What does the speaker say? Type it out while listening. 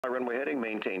Runway heading,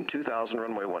 maintain 2000,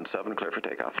 runway 17, clear for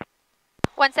takeoff.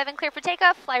 17 clear for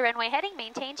takeoff, fly runway heading,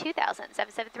 maintain 2000,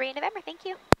 773 in November, thank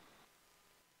you.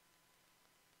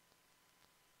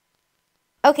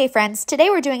 Okay friends,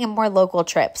 today we're doing a more local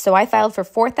trip, so I filed for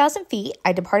 4,000 feet,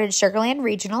 I departed Sugarland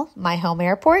Regional, my home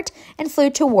airport, and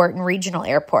flew to Wharton Regional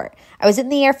Airport. I was in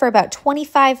the air for about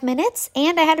 25 minutes,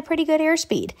 and I had a pretty good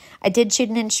airspeed. I did shoot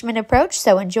an instrument approach,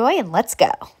 so enjoy and let's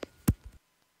go.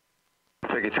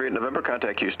 Turkey 3 in November,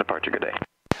 contact Houston departure, good day.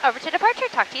 Over to departure,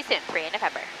 talk to you soon, 3 in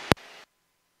November.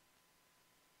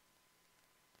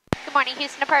 Good morning,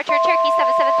 Houston departure, Turkey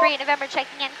 773 in November,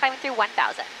 checking in, climbing through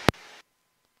 1000.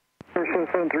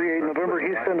 7738 November,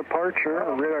 Houston departure,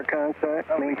 radar contact,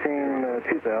 maintain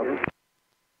 2000.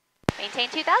 Maintain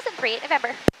 2000, 38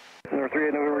 November. Number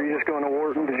 38 November, you just going to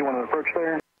Wharton, did you want an approach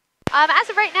there? As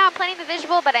of right now, I'm planning the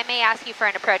visual, but I may ask you for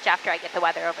an approach after I get the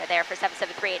weather over there for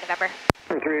 7738 November.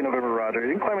 Number 38 November, roger.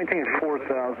 You can climb maintain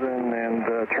 4000 and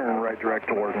turn right direct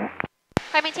to Wharton.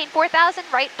 Climb maintain 4000,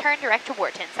 right turn direct to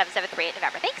Wharton, 7738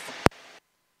 November, thanks.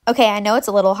 Okay, I know it's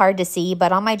a little hard to see,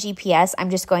 but on my GPS, I'm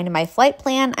just going to my flight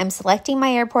plan. I'm selecting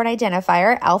my airport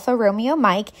identifier, Alpha Romeo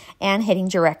Mike, and hitting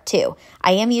direct to.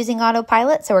 I am using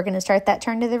autopilot, so we're going to start that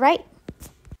turn to the right.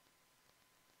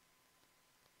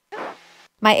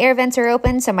 My air vents are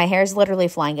open, so my hair is literally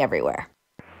flying everywhere.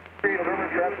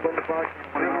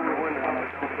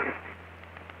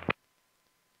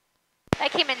 That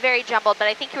came in very jumbled, but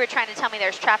I think you were trying to tell me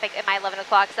there's traffic at my 11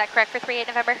 o'clock. Is that correct for 38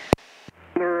 November?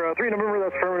 3 November,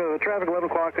 that's affirmative. Traffic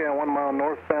 11 o'clock and 1 mile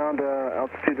northbound.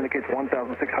 Altitude indicates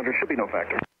 1,600. Should be no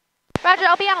factor. Roger,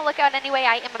 I'll be on the lookout anyway.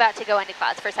 I am about to go into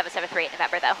clouds for 7738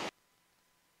 November, though.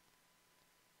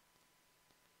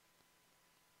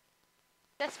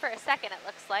 Just for a second, it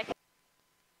looks like.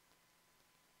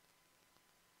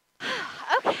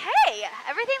 Okay,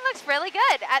 everything looks really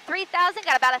good. At 3,000,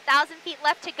 got about 1,000 feet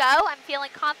left to go. I'm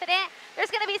feeling confident. There's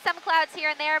going to be some clouds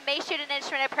here and there. May shoot an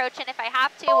instrument approach, and if I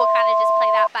have to, we'll kind of just play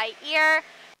that by ear.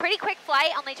 Pretty quick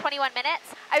flight, only 21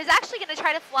 minutes. I was actually going to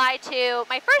try to fly to,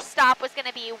 my first stop was going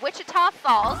to be Wichita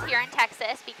Falls here in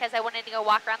Texas because I wanted to go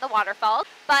walk around the waterfalls,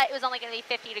 but it was only going to be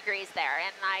 50 degrees there,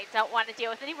 and I don't want to deal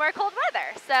with any more cold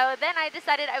weather. So then I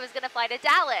decided I was going to fly to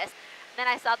Dallas. Then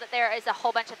I saw that there is a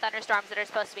whole bunch of thunderstorms that are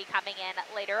supposed to be coming in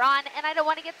later on, and I don't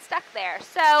want to get stuck there.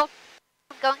 So I'm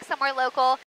going somewhere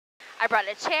local. I brought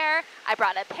a chair, I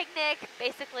brought a picnic,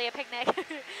 basically a picnic,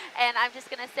 and I'm just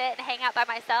going to sit and hang out by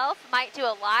myself. Might do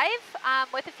a live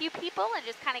with a few people and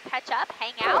just kind of catch up,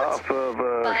 hang out. Off of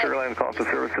Sugarland Call to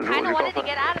Services. Kind of wanted to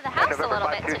get out of the house a little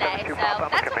bit today, so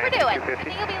that's what we're doing. I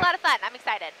think it'll be a lot of fun. I'm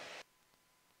excited.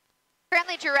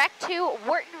 Currently direct to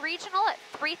Wharton Regional at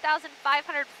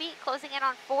 3,500 feet, closing in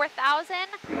on 4,000.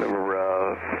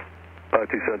 Number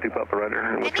 5272 Papa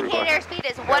Rider. Indicated airspeed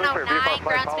is 109,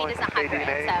 ground speed is 100, so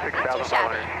not too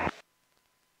shabby.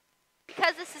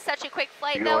 Because this is such a quick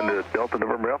flight, though, to Delta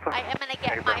November Alpha? I am going to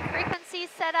get my frequencies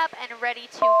set up and ready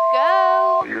to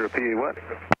go. You're a PA what?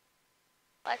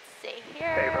 Let's see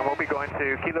here. Okay, we'll be going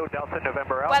to Kilo Delta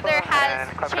November Alpha. Weather has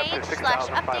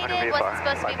changed/updated. Wasn't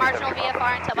supposed to be marginal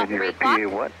VFR until about 3 o'clock.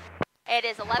 What? It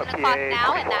is 11 o'clock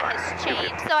now, and that has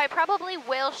changed. So I probably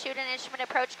will shoot an instrument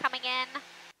approach coming in,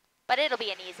 but it'll be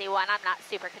an easy one. I'm not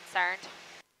super concerned.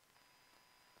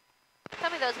 Tell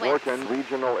me those winds. Wharton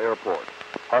Regional Airport.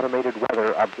 Automated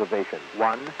weather observation.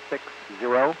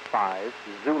 1605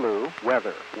 Zulu.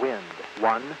 Weather. Wind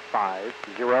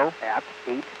 150 at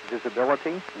 8.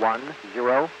 Visibility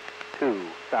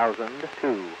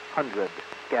 102,200.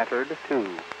 Scattered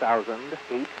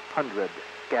 2,800.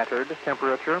 Scattered.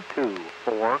 Temperature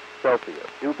 24 Celsius.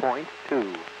 Dew point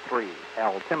 23.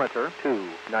 Altimeter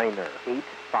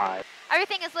 2985.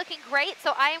 Everything is looking great,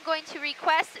 so I am going to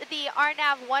request the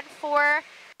RNAV 14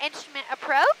 instrument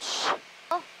approach.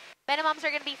 Minimums are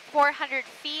going to be 400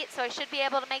 feet, so I should be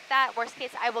able to make that. Worst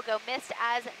case, I will go missed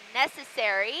as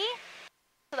necessary.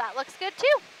 So that looks good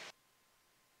too.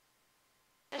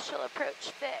 Initial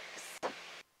approach fixed.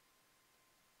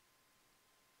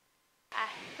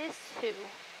 Ahisu.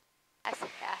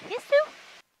 Ahisu?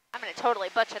 I'm going to totally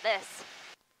butcher this.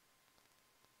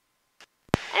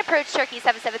 And approach Turkey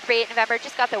 7738 November.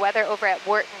 Just got the weather over at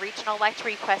Wharton Regional. Like to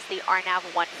request the RNAV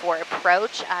 14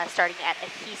 approach, starting at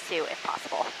Ahisu if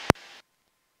possible.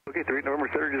 Okay, 3 November,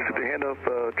 sir, just to hand off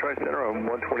Tri-Center on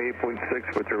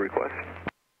 128.6 with your request.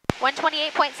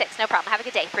 128.6, no problem. Have a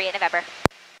good day. 38 November.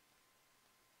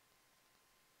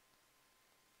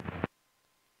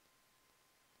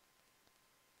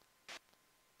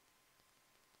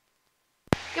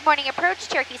 Good morning, approach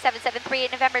Turkey 773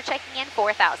 November, checking in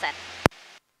 4,000.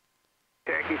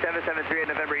 Cherokee 773 at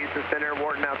November Eastern Center,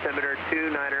 Wharton altimeter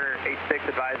 2986,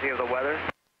 advising of the weather.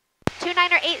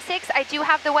 Niner86, I do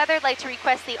have the weather. I'd like to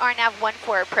request the RNAV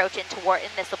 14 approach into Wharton.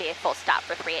 This will be a full stop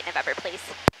for 38 November, please.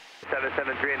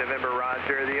 773 November,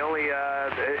 Roger. The only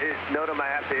NOTAM I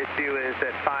have to issue is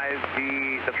that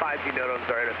the 5G NOTAMs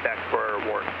are in effect for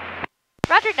Wharton.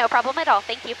 Roger, no problem at all.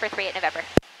 Thank you for 38 November.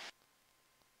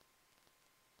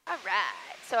 All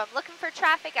right, so I'm looking for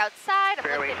traffic outside. I'm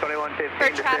looking for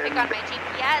traffic on my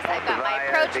GPS. I've got my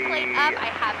approach plate up. I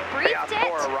have briefed it.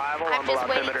 I'm just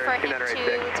waiting for him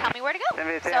to tell me where to go.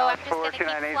 So I'm just going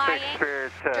to keep flying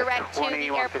direct to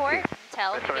the airport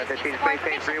until he gives me some more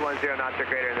information. 310 knots or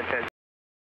greater in the 10.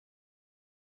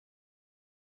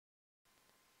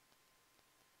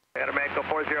 Aeromexico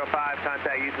 405,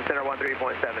 contact Houston Center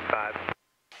 13.75.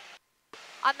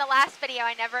 On the last video,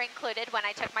 I never included when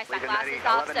I took my sunglasses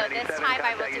off, so this time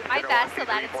I will do my best so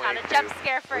that it's not a jump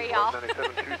scare for y'all.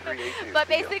 But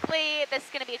basically, this is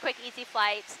going to be a quick, easy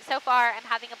flight. So far, I'm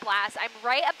having a blast. I'm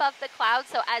right above the clouds,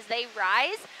 so as they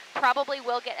rise, probably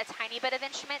will get a tiny bit of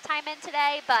instrument time in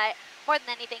today, but more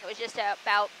than anything, it was just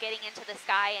about getting into the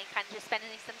sky and kind of just spending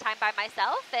some time by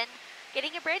myself and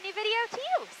getting a brand new video to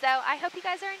you. So I hope you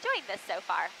guys are enjoying this so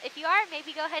far. If you are, maybe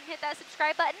go ahead and hit that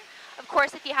subscribe button. Of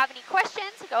course, if you have any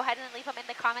questions, go ahead and leave them in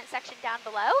the comment section down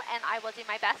below, and I will do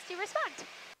my best to respond.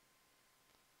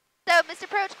 So, Mr.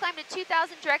 Approach climbed to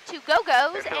 2,000 direct to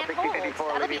go-go's and holds.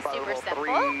 That'll be super simple.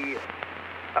 20.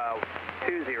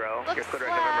 Looks like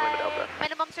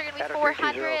minimums are going to be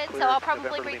 400, so I'll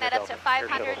probably bring that up to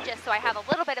 500 just so I have a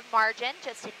little bit of margin,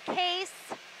 just in case.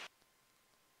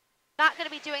 Not going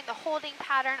to be doing the holding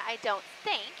pattern, I don't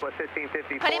think.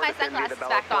 Putting my sunglasses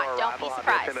back on, don't be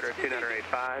surprised.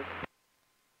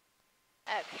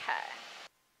 Okay.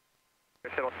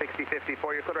 Shuttle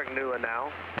 6054, you're clearing Nula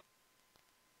now.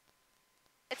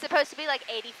 It's supposed to be like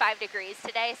 85 degrees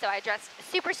today, so I dressed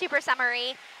super, super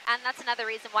summery, and that's another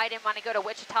reason why I didn't want to go to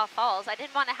Wichita Falls. I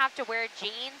didn't want to have to wear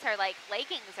jeans or like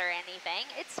leggings or anything.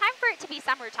 It's time for it to be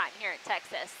summertime here in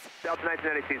Texas. Delta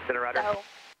 1992, Center Rider. So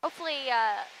hopefully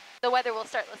the weather will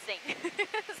start listening,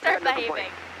 start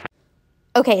behaving.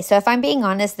 Okay, so if I'm being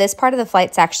honest, this part of the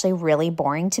flight's actually really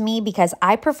boring to me because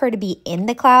I prefer to be in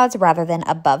the clouds rather than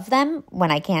above them when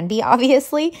I can be,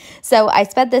 obviously. So I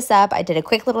sped this up. I did a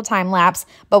quick little time lapse,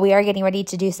 but we are getting ready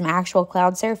to do some actual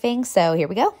cloud surfing. So here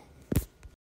we go.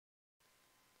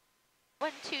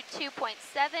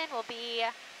 122.7 will be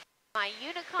my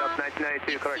Unicom,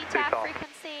 CTAF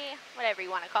frequency, whatever you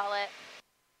want to call it.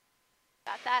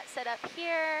 Got that set up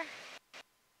here.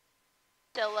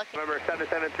 Still looking. November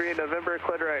 773 in November,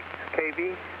 clear direct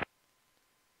KV.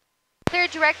 Clear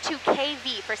direct to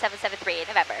KV for 773 in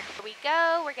November. Here we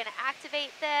go. We're going to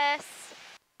activate this.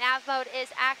 Nav mode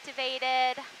is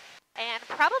activated. And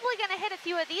probably going to hit a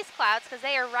few of these clouds because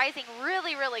they are rising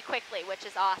really, really quickly, which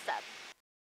is awesome.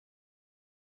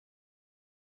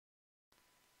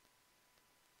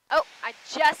 Oh, I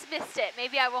just missed it.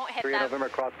 Maybe I won't hit 3 them. November,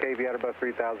 cross KV out above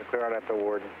 3,000, clear out after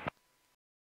Wharton.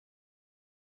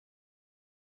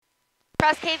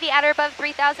 Cross KV at or above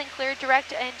 3,000, clear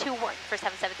direct into Wharton for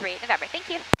 773 November. Thank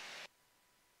you.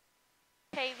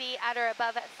 KV at or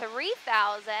above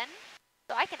 3,000,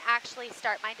 so I can actually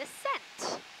start my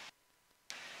descent.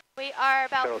 We are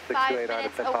about 5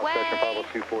 minutes away,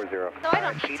 so I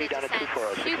don't need to descend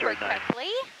super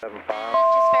quickly. And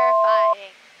just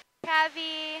verifying.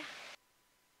 Cavi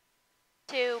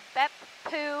to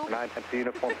Beppu. 910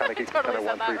 uniform, kind of keep Totally center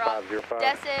said that 13505.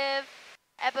 Desiv,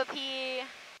 Ebop,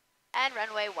 and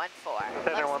runway 14.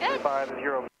 Looks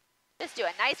good. Just do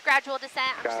a nice gradual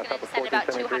descent. I'm just going to descend about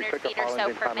 200 feet or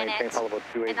so per minute,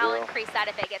 and I'll increase that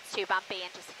if it gets too bumpy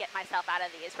and just get myself out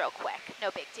of these real quick. No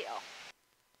big deal.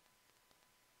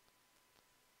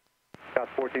 South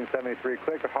 1473,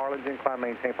 click to Harlingen, climb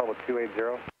maintain level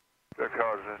 280. Check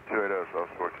Harlingen 280,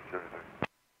 South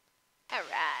 1473. All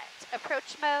right,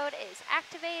 approach mode is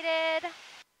activated.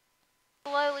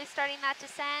 Slowly starting that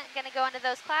descent. Going to go into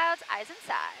those clouds, eyes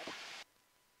inside.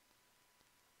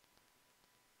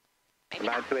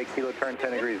 928 kilo, turn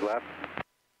 10 degrees left.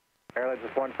 Airline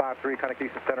is 153, kind of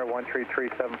keep the center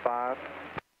 13375.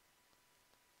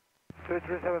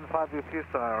 3375 to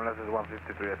Houston, unless it's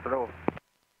 153, hello.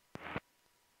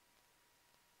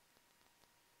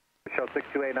 Shuttle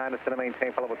 6289, descend and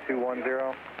maintain level 210.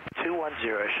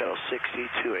 210, shuttle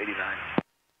 6289.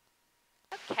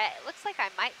 Okay, looks like I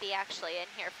might be actually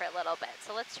in here for a little bit.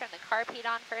 So let's turn the carb heat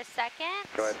on for a second.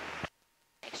 Go ahead.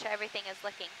 Make sure everything is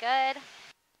looking good.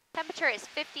 Temperature is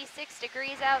 56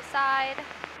 degrees outside.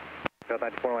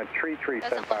 Delta 941, tree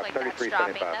Doesn't look like that's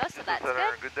dropping though, so that's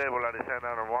good. Good day, we'll descend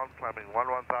down 1, climbing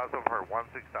 11,000 for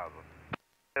 16,000.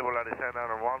 We'll descend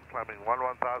down 1, climbing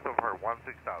 11,000 for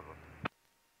 16,000.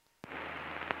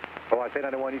 Oh, I say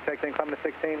 91, you take in climbing to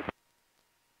 16?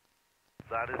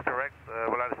 That is correct.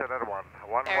 Well, I said that one.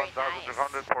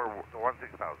 1,600 for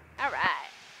 16,000. All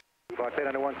right. Well, I say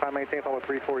 91, climb maintain, follow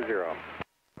 340. 340,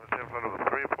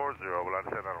 well, I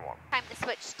said that one. Time to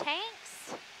switch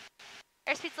tanks.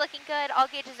 Airspeed's looking good. All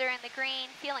gauges are in the green.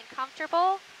 Feeling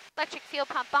comfortable. Electric fuel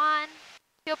pump on.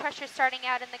 Fuel pressure starting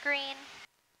out in the green.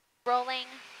 Rolling.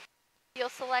 Fuel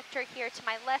selector here to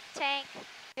my left tank.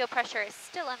 Fuel pressure is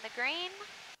still in the green.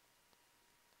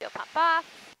 Fuel pump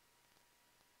off.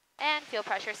 And fuel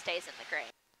pressure stays in the green.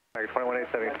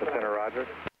 2187 to center, roger.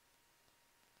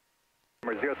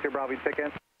 Number 03 Bravo, you check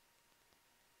in.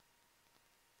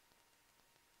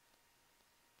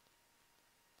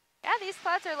 Yeah, these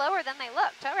clouds are lower than they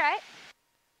looked. All right.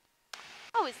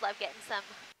 Always love getting some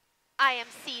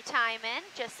IMC time in.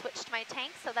 Just switched my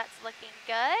tank, so that's looking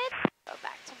good. Go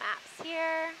back to maps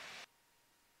here.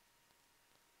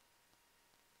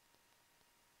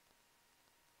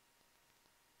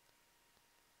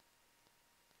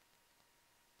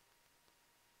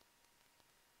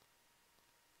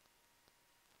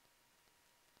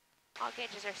 All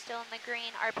gauges are still in the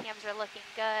green. RPMs are looking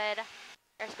good.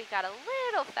 Airspeed got a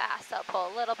little fast, so I'll pull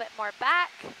a little bit more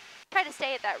back. Try to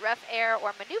stay at that rough air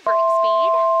or maneuvering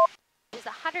speed, which is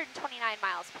 129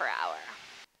 miles per hour.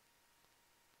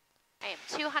 I am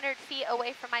 200 feet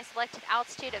away from my selected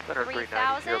altitude of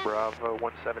 3,000. Bravo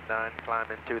 179,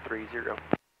 climbing 230.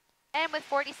 And with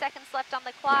 40 seconds left on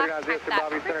the clock, time that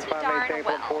pretty darn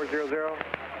well. 400.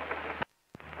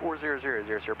 400,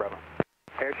 0 Bravo.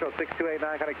 Air Shuttle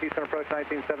 6289, kind of Houston approach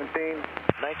 1917.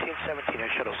 1917,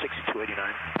 Air Shuttle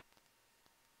 6289.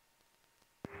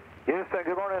 Houston,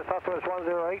 good morning, Southwest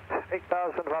 108,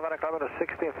 8,000, 500, climbing to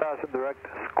 16,000, direct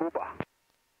scuba.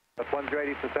 That's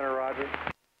 108 Eastern Center, roger.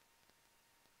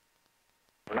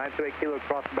 928 Kilo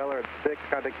across Bel Air at 6,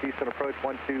 contact Houston approach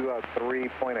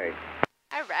 123.8.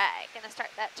 All right, gonna start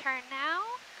that turn now.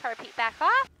 Car peak back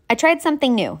off. I tried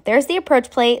something new. There's the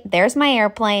approach plate. There's my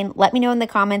airplane. Let me know in the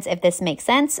comments if this makes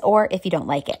sense or if you don't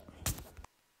like it.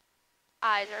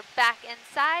 Eyes are back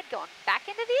inside, going back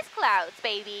into these clouds,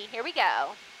 baby. Here we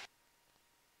go.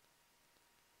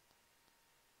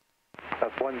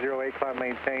 That's 108, climb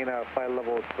maintain, flight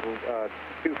level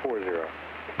 240.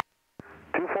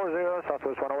 240,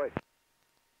 Southwest 108.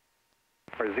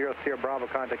 For 0 Sierra Bravo,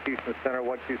 contact Houston Center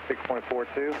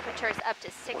 126.42. Temperature's up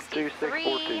to 63. 3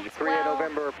 in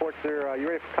November, reports there. You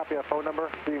ready for a copy of that phone number?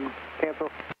 So you can cancel?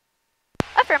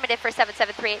 Affirmative for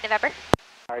 7738 November.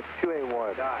 All right,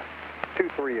 281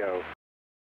 230.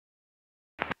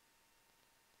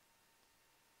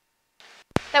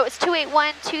 That was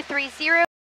 281-230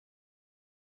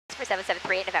 for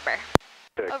 7738 November.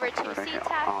 Over to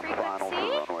CTAF frequency.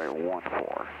 Runway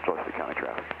 14, Georgia County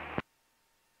traffic.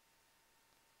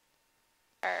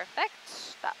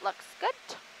 Perfect. That looks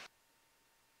good.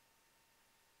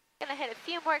 Gonna hit a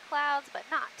few more clouds, but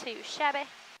not too shabby.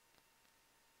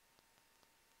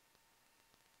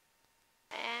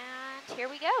 And here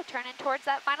we go, turning towards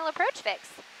that final approach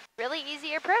fix. Really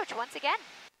easy approach once again.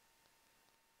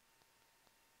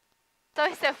 It's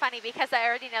always so funny because I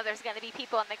already know there's going to be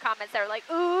people in the comments that are like,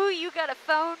 ooh, you got a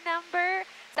phone number?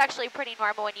 It's actually pretty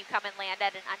normal when you come and land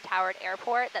at an untowered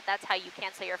airport that's how you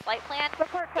cancel your flight plan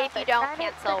if you don't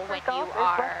cancel when you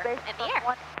are in the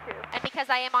air. And because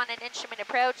I am on an instrument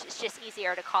approach, it's just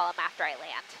easier to call them after I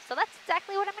land. So that's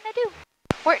exactly what I'm going to do.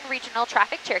 Wharton Regional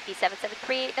traffic, Cherokee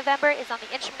 7738 November is on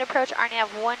the instrument approach,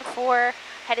 RNAV 14,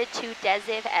 headed to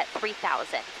Desiv at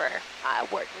 3000 for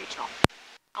Wharton Regional.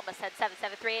 Almost said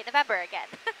 7738 November again.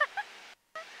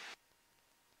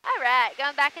 All right,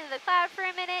 going back into the cloud for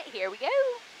a minute. Here we go.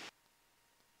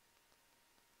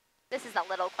 This is a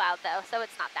little cloud though, so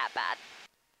it's not that bad.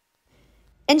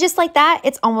 And just like that,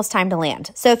 it's almost time to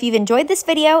land. So if you've enjoyed this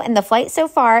video and the flight so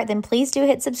far, then please do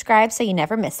hit subscribe so you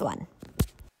never miss one.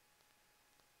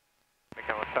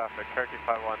 Become traffic, Cherokee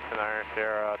 51 Scenario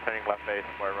Sierra, turning left base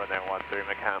for runway 13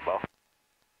 McCampbell.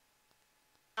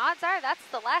 Odds are that's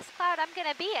the last cloud I'm going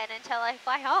to be in until I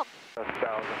fly home. 10, 9,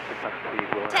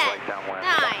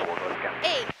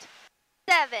 8,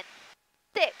 7,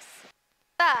 6,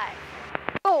 5,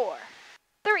 4,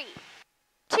 3,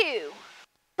 2,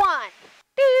 1.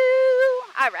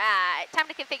 All right, time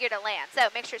to configure to land. So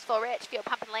mixture's full rich, fuel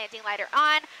pump and landing lighter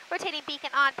on, rotating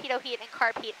beacon on, pitot heat and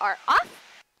carb heat are off.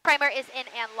 Primer is in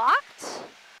and locked.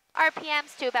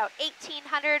 RPMs to about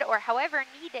 1800 or however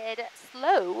needed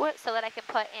slow so that I can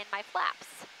put in my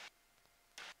flaps.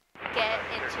 Get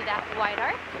into that wide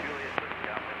arc.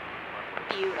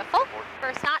 Beautiful.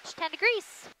 First notch, 10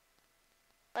 degrees.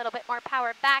 A little bit more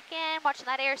power back in, watching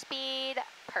that airspeed.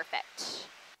 Perfect.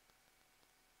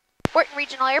 Wharton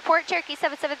Regional Airport, Cherokee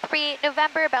 773,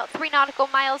 November, about 3 nautical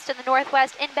miles to the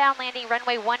northwest, inbound landing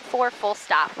runway 14, full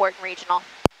stop, Wharton Regional.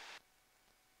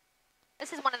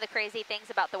 This is one of the crazy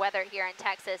things about the weather here in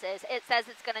Texas is it says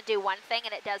it's going to do one thing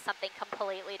and it does something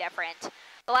completely different.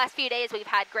 The last few days we've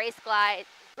had gray skies,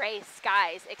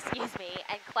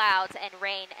 and clouds and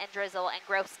rain and drizzle and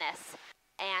grossness.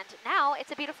 And now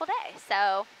it's a beautiful day,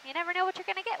 so you never know what you're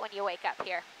going to get when you wake up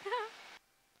here.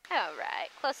 All right,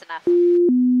 close enough.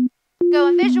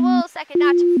 Going visual, second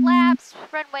notch of flaps,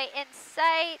 runway in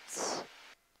sight.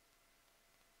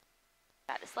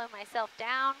 Got to slow myself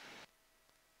down.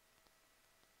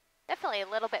 Definitely a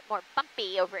little bit more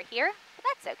bumpy over here, but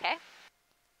that's okay.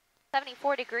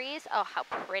 74 degrees, oh how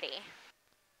pretty.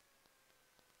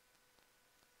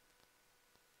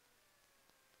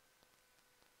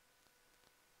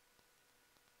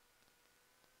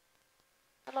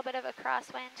 A little bit of a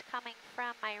crosswind coming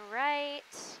from my right.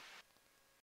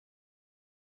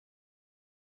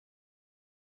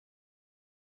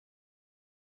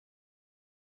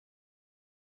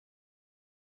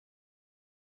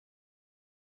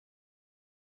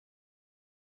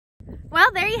 Well,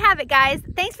 there you have it, guys.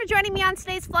 Thanks for joining me on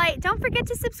today's flight. Don't forget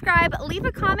to subscribe, leave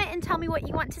a comment, and tell me what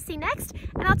you want to see next,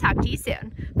 and I'll talk to you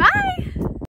soon. Bye!